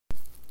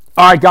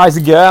All right, guys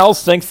and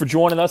gals, thanks for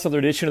joining us on the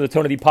edition of the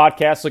Tony D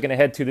Podcast. Looking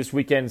ahead to this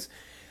weekend's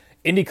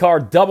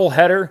IndyCar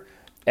doubleheader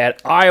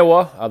at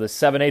Iowa, the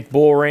 7/8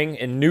 Bull Ring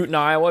in Newton,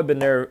 Iowa. I've been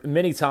there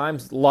many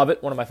times. Love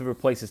it. One of my favorite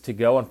places to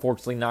go.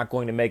 Unfortunately, not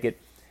going to make it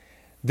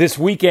this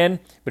weekend.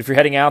 But if you're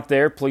heading out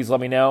there, please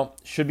let me know.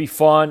 Should be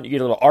fun. You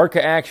get a little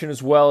ARCA action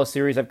as well, a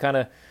series I've kind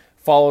of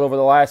followed over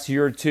the last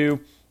year or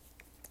two.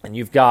 And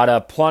you've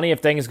got plenty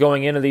of things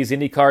going into these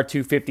IndyCar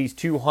 250s,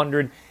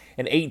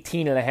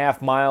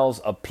 218.5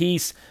 miles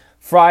apiece.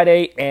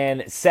 Friday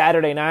and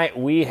Saturday night,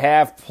 we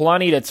have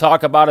plenty to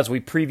talk about as we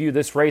preview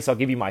this race. I'll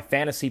give you my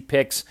fantasy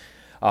picks,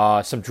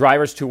 some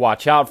drivers to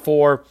watch out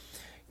for,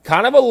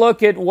 kind of a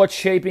look at what's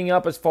shaping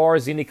up as far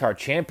as the IndyCar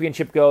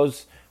Championship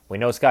goes. We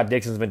know Scott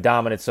Dixon's been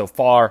dominant so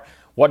far.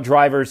 What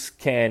drivers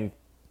can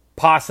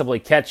possibly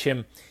catch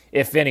him,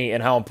 if any,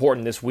 and how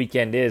important this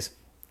weekend is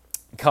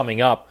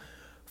coming up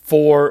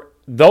for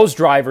those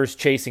drivers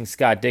chasing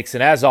Scott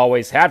Dixon. As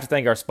always, have to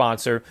thank our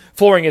sponsor,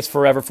 Flooring is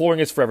Forever,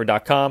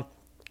 flooringisforever.com.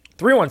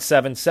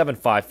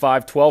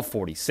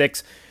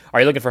 317-755-1246.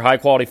 Are you looking for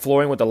high-quality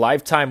flooring with a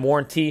lifetime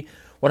warranty?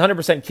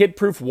 100%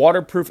 kid-proof,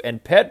 waterproof,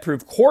 and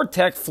pet-proof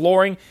CoreTech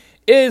flooring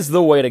is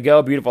the way to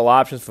go. Beautiful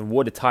options from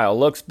wood to tile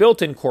looks.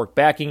 Built-in cork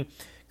backing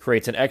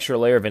creates an extra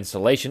layer of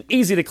insulation.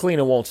 Easy to clean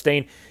and won't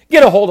stain.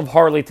 Get a hold of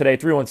Harley today,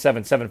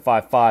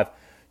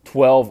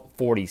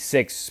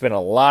 317-755-1246. Spent a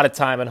lot of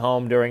time at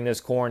home during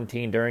this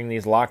quarantine, during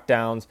these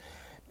lockdowns,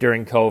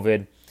 during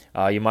COVID.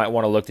 You might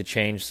want to look to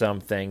change some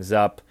things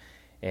up.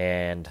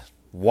 And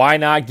why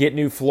not get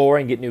new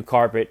flooring, get new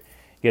carpet,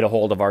 get a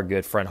hold of our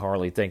good friend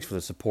Harley. Thanks for the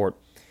support,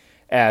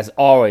 as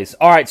always.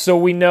 All right, so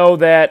we know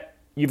that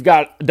you've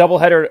got a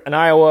doubleheader in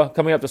Iowa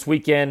coming up this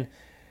weekend.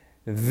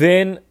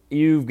 Then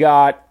you've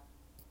got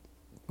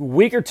a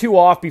week or two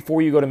off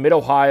before you go to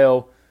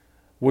Mid-Ohio,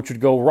 which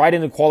would go right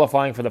into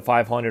qualifying for the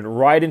 500,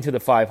 right into the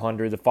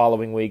 500 the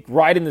following week,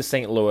 right into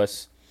St.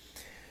 Louis.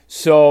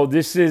 So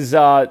this is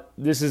an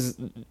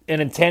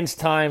intense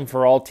time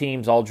for all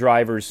teams, all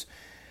drivers,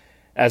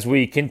 as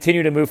we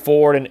continue to move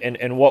forward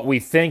and what we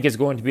think is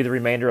going to be the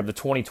remainder of the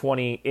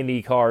 2020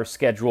 IndyCar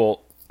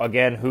schedule.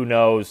 Again, who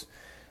knows?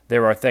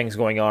 There are things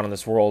going on in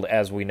this world,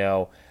 as we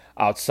know,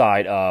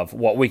 outside of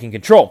what we can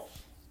control.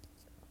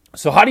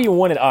 So how do you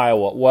win at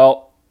Iowa?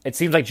 Well, it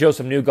seems like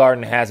Joseph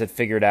Newgarden has it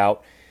figured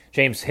out.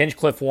 James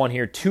Hinchcliffe won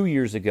here 2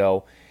 years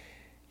ago.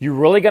 You're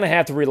really going to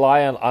have to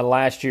rely on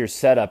last year's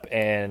setup,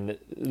 and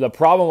the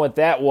problem with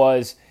that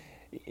was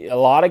a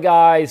lot of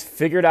guys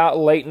figured out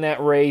late in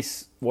that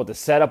race what the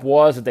setup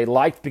was that they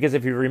liked, because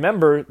if you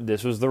remember,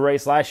 this was the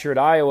race last year at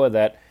Iowa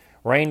that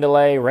rain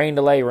delay,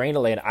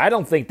 and I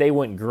don't think they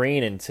went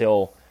green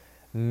until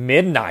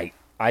midnight,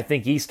 I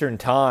think Eastern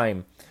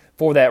time,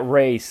 for that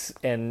race.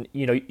 And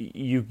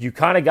you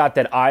kind of got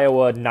that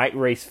Iowa night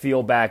race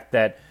feel back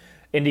that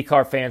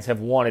IndyCar fans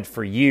have wanted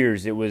for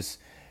years. It was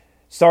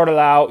started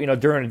out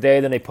during the day,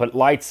 then they put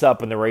lights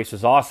up and the race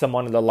was awesome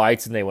under the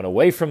lights, and they went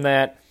away from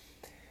that.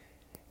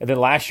 And then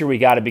last year we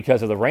got it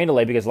because of the rain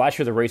delay, because last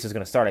year the race is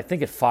going to start, I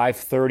think, at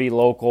 5:30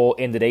 local,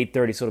 ended 8:30,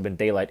 so it would have been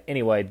daylight.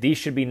 Anyway, these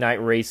should be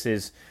night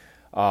races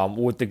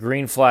with the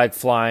green flag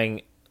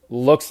flying.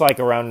 Looks like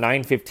around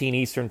 9:15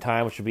 Eastern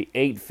time, which would be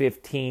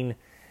 8:15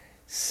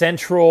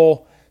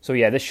 Central. So,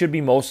 yeah, this should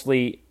be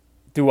mostly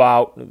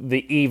throughout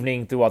the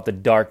evening, throughout the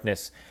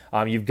darkness.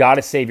 You've got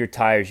to save your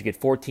tires. You get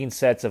 14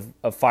 sets of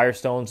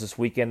Firestones this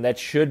weekend. That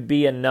should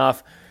be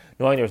enough,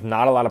 knowing there's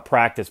not a lot of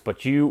practice,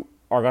 but you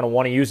are going to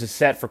want to use a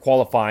set for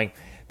qualifying,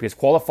 because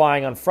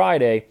qualifying on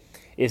Friday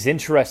is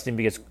interesting,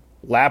 because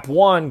lap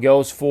 1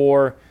 goes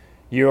for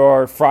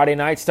your Friday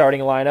night starting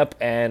lineup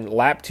and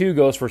lap 2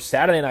 goes for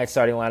Saturday night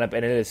starting lineup,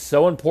 and it is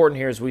so important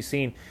here, as we've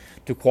seen,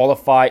 to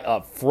qualify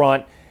up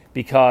front,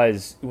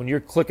 because when you're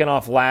clicking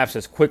off laps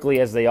as quickly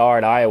as they are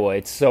at Iowa,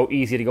 it's so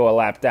easy to go a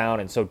lap down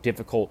and so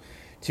difficult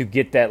to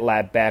get that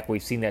lap back.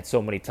 We've seen that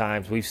so many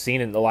times. We've seen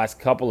it in the last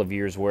couple of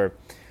years where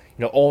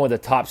only the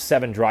top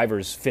 7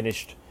 drivers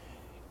finished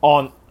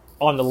on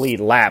the lead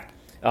lap.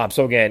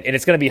 So again, and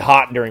it's going to be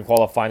hot during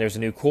qualifying. There's a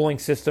new cooling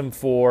system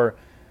for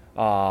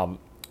the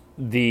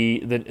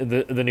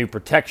new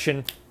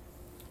protection.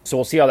 So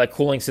we'll see how that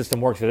cooling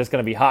system works, because it's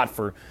going to be hot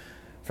for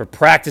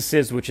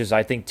practices, which is,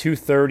 I think,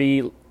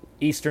 2:30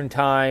 Eastern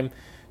time.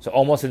 So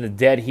almost in the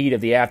dead heat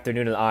of the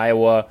afternoon in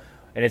Iowa.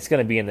 And it's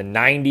going to be in the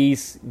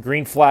 90s.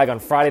 Green flag on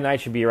Friday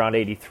night should be around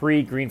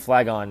 83. Green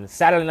flag on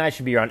Saturday night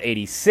should be around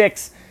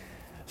 86.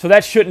 So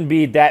that shouldn't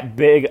be that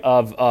big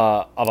of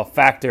a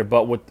factor,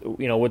 but with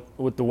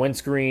the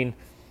windscreen,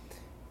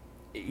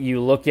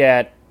 you look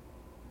at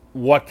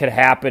what could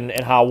happen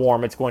and how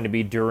warm it's going to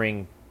be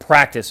during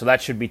practice. So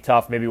that should be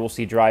tough. Maybe we'll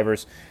see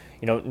drivers,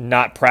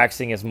 not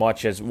practicing as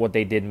much as what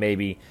they did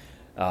maybe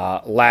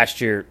last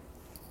year.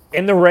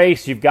 In the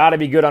race, you've got to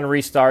be good on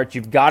restart.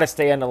 You've got to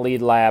stay on the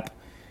lead lap.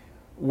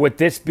 With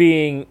this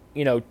being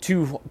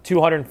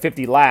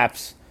 250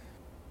 laps,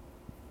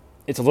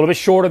 it's a little bit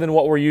shorter than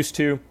what we're used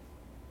to.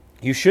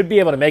 You should be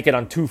able to make it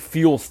on 2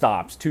 fuel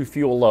stops, 2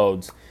 fuel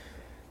loads.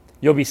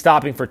 You'll be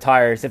stopping for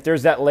tires. If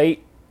there's that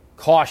late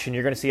caution,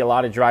 you're going to see a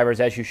lot of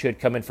drivers, as you should,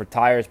 come in for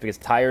tires because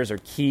tires are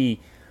key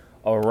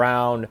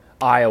around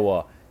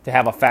Iowa to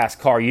have a fast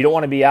car. You don't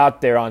want to be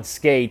out there on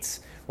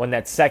skates when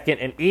that second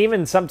and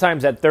even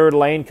sometimes that third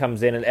lane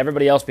comes in and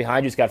everybody else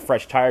behind you's got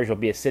fresh tires. You'll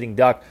be a sitting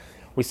duck.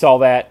 We saw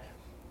that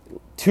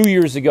 2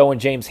 years ago when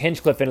James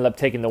Hinchcliffe ended up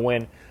taking the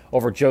win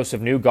over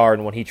Joseph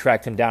Newgarden when he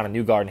tracked him down, and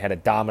Newgarden had a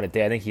dominant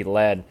day. I think he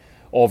led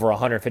over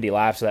 150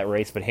 laps of that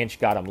race, but Hinch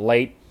got him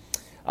late.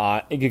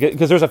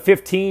 Because there's a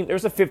 15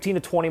 to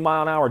 20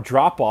 mile an hour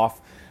drop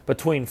off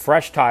between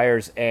fresh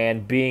tires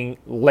and being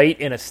late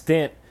in a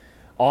stint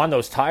on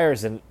those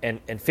tires, and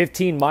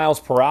 15 miles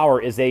per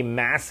hour is a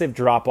massive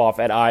drop off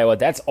at Iowa.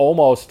 That's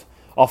almost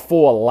a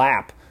full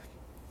lap.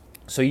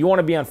 So you want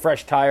to be on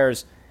fresh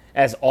tires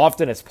as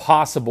often as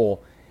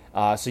possible.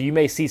 So you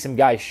may see some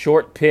guys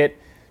short pit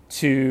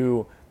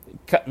to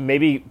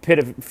maybe pit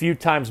a few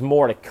times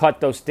more to cut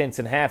those stints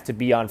in half to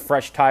be on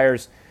fresh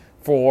tires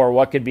for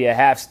what could be a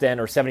half stint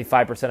or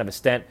 75% of a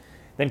stint,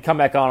 then come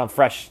back on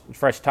fresh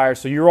tires.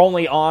 So you're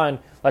only on,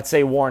 let's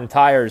say, worn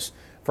tires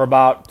for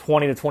about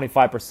 20 to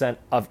 25%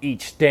 of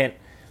each stint.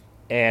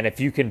 And if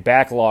you can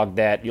backlog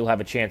that, you'll have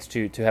a chance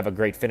to have a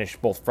great finish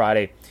both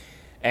Friday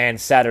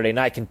and Saturday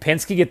night. Can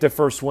Penske get their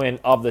first win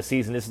of the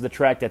season? This is the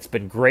track that's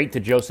been great to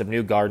Joseph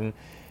Newgarden.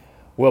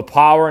 Will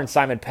Power and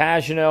Simon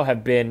Pagenaud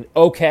have been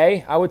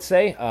okay, I would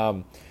say.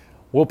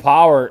 Will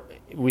Power,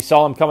 we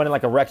saw him coming in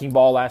like a wrecking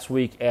ball last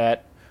week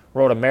at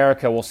Road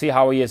America. We'll see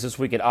how he is this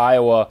week at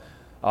Iowa.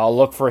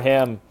 Look for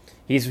him.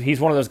 He's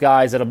one of those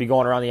guys that'll be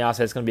going around the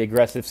outside. It's going to be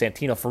aggressive.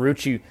 Santino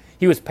Ferrucci,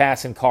 he was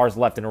passing cars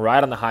left and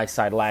right on the high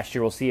side last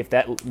year. We'll see if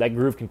that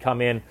groove can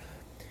come in.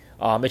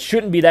 It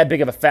shouldn't be that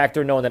big of a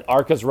factor knowing that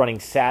ARCA's running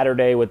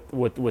Saturday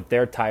with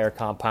their tire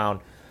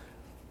compound.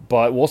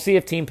 But we'll see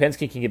if Team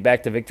Penske can get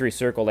back to victory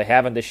circle. They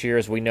haven't this year.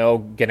 As we know,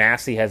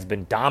 Ganassi has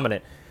been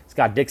dominant.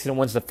 Scott Dixon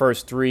wins the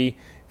first three.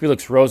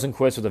 Felix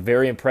Rosenqvist with a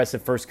very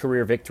impressive first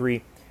career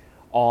victory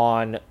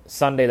on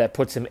Sunday that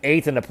puts him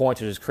 8th in the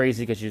points, which is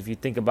crazy because if you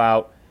think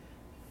about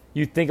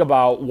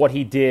what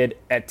he did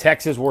at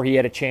Texas where he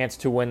had a chance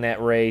to win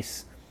that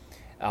race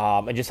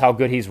and just how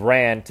good he's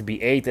ran to be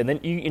 8th. And then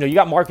you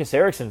got Marcus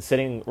Ericsson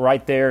sitting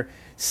right there,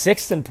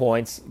 6th in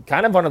points,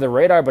 kind of under the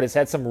radar, but has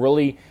had some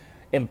really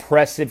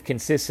impressive,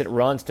 consistent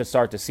runs to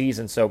start the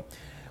season. So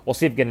we'll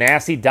see if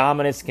Ganassi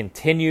dominance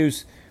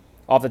continues.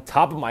 Off the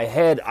top of my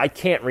head, I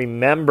can't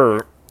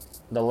remember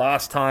the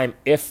last time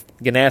if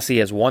Ganassi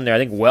has won there.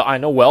 I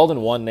know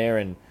Weldon won there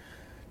in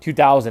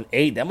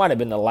 2008. That might have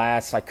been the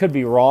last. I could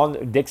be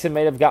wrong. Dixon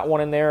may have got one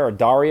in there, or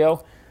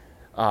Dario.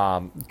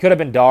 Could have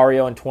been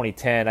Dario in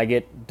 2010. I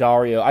get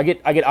Dario. I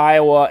get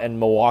Iowa and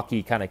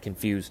Milwaukee kind of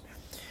confused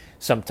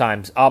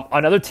sometimes.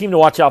 Another team to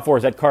watch out for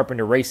is Ed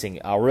Carpenter Racing.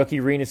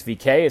 Rookie Rinus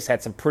VeeKay has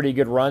had some pretty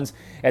good runs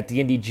at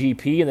the Indy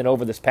GP and then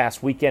over this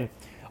past weekend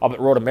up at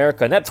Road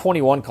America. And that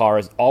 21 car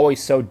is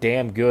always so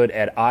damn good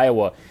at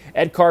Iowa.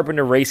 Ed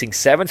Carpenter Racing,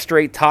 7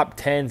 straight top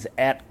 10s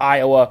at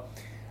Iowa.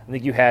 I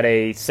think you had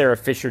a Sarah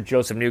Fisher,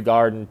 Joseph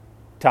Newgarden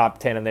top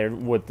 10 in there,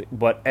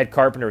 but Ed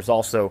Carpenter is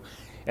also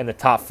in the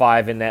top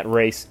 5 in that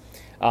race.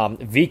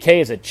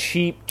 VeeKay is a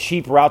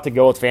cheap route to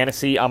go with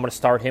fantasy. I'm going to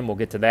start him. We'll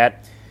get to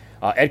that.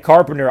 Ed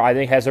Carpenter, I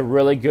think, has a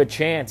really good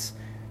chance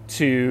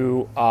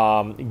to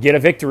get a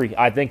victory.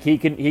 I think he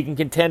can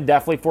contend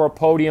definitely for a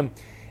podium,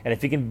 and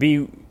if he can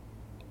be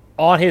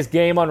on his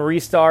game on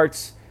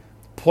restarts,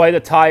 play the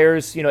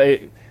tires,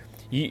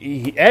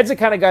 Ed's the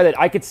kind of guy that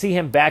I could see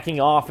him backing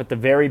off at the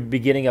very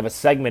beginning of a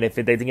segment if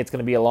they think it's going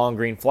to be a long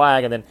green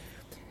flag, and then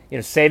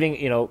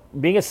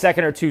being a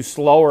second or two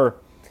slower.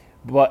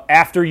 But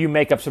after you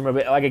make up some,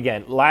 like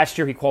again, last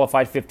year he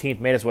qualified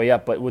 15th, made his way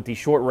up. But with these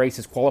short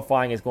races,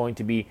 qualifying is going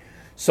to be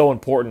so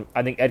important.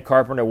 I think Ed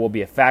Carpenter will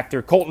be a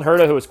factor. Colton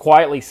Herta, who is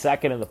quietly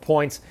second in the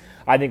points,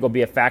 I think will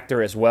be a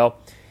factor as well.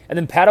 And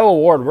then Pato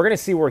O'Ward, we're going to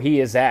see where he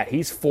is at.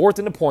 He's 4th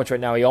in the points right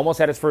now. He almost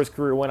had his first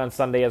career win on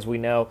Sunday, as we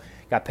know.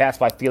 Got passed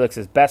by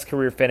Felix's best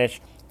career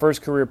finish,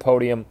 first career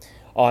podium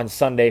on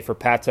Sunday for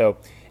Pato.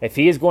 If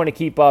he is going to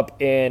keep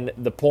up in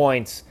the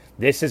points,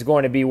 this is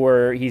going to be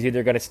where he's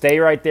either going to stay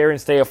right there and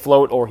stay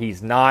afloat or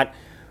he's not,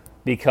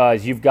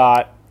 because you've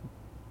got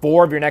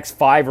 4 of your next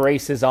 5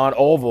 races on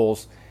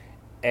ovals,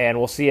 and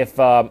we'll see if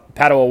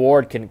Pato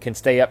O'Ward can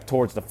stay up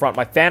towards the front.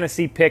 My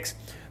fantasy picks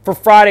for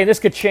Friday, and this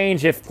could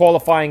change if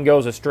qualifying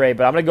goes astray,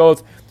 but I'm going to go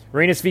with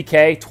Rinus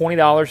VeeKay,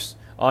 $20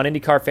 on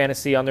IndyCar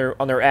Fantasy on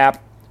their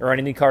app or on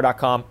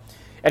IndyCar.com.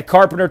 Ed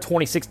Carpenter,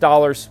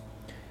 $26.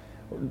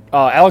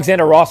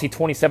 Alexander Rossi,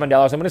 $27.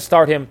 I'm going to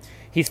start him.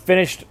 He's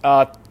finished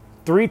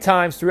 3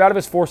 times, 3 out of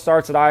his 4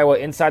 starts at Iowa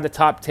inside the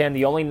top 10.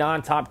 The only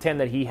non-top 10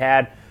 that he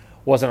had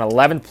was an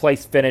 11th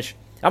place finish.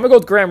 I'm going to go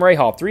with Graham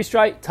Rahal. 3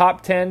 straight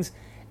top 10s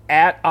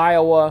at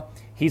Iowa.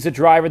 He's a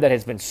driver that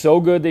has been so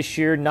good this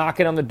year,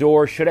 knocking on the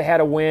door. Should have had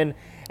a win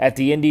at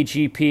the Indy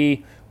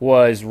GP.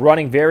 Was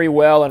running very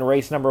well in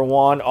race number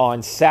 1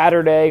 on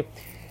Saturday.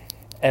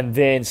 And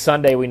then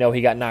Sunday, we know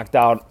he got knocked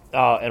out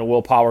in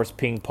Will Power's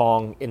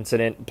pinball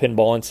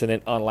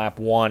incident on lap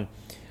 1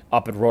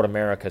 up at Road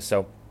America.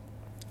 So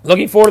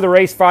looking forward to the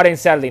race Friday and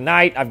Saturday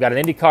night. I've got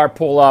an IndyCar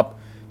pull-up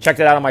check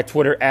that out on my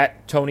Twitter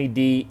at Tony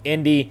D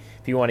Indy.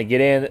 If you want to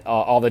get in,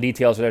 all the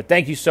details are there.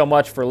 Thank you so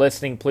much for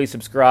listening. Please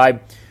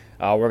subscribe.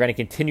 We're going to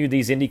continue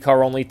these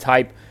IndyCar-only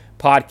type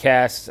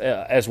podcasts,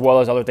 as well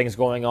as other things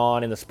going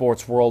on in the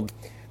sports world,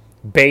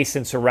 based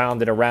and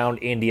surrounded around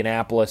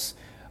Indianapolis.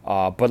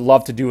 But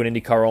love to do an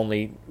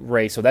IndyCar-only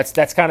race. So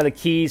that's kind of the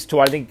keys to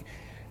what I think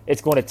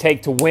it's going to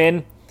take to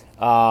win.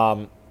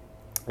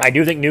 I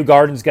do think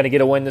Newgarden's going to get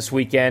a win this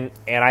weekend,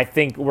 and I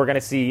think we're going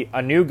to see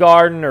a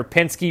Newgarden or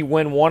Penske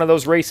win one of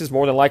those races,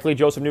 more than likely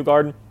Joseph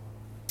Newgarden.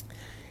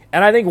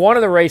 And I think one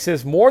of the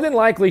races, more than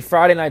likely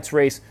Friday night's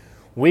race,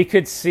 we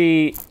could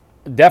see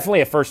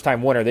definitely a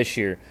first-time winner this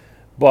year,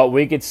 but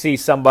we could see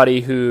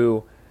somebody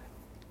who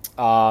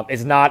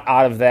is not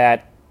out of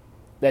that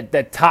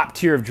top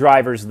tier of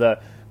drivers, the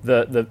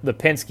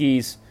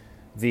Penskes,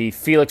 the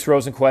Felix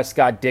Rosenqvist,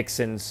 Scott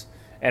Dixons,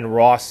 and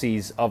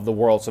Rossies of the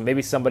world. So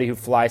maybe somebody who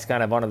flies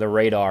kind of under the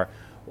radar.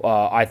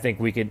 I think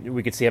we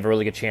could see have a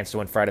really good chance to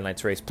win Friday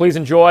night's race. Please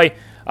enjoy.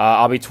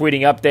 I'll be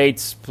tweeting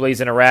updates. Please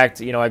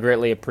interact. I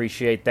greatly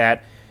appreciate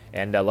that.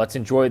 And let's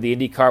enjoy the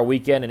IndyCar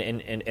weekend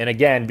and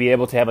again, be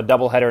able to have a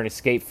doubleheader and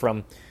escape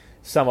from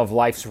some of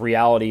life's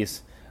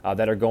realities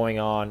that are going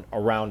on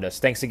around us.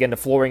 Thanks again to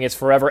Flooring is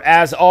Forever.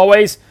 As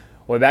always,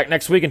 we'll be back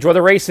next week. Enjoy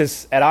the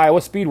races at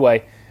Iowa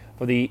Speedway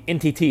for the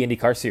NTT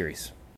IndyCar Series.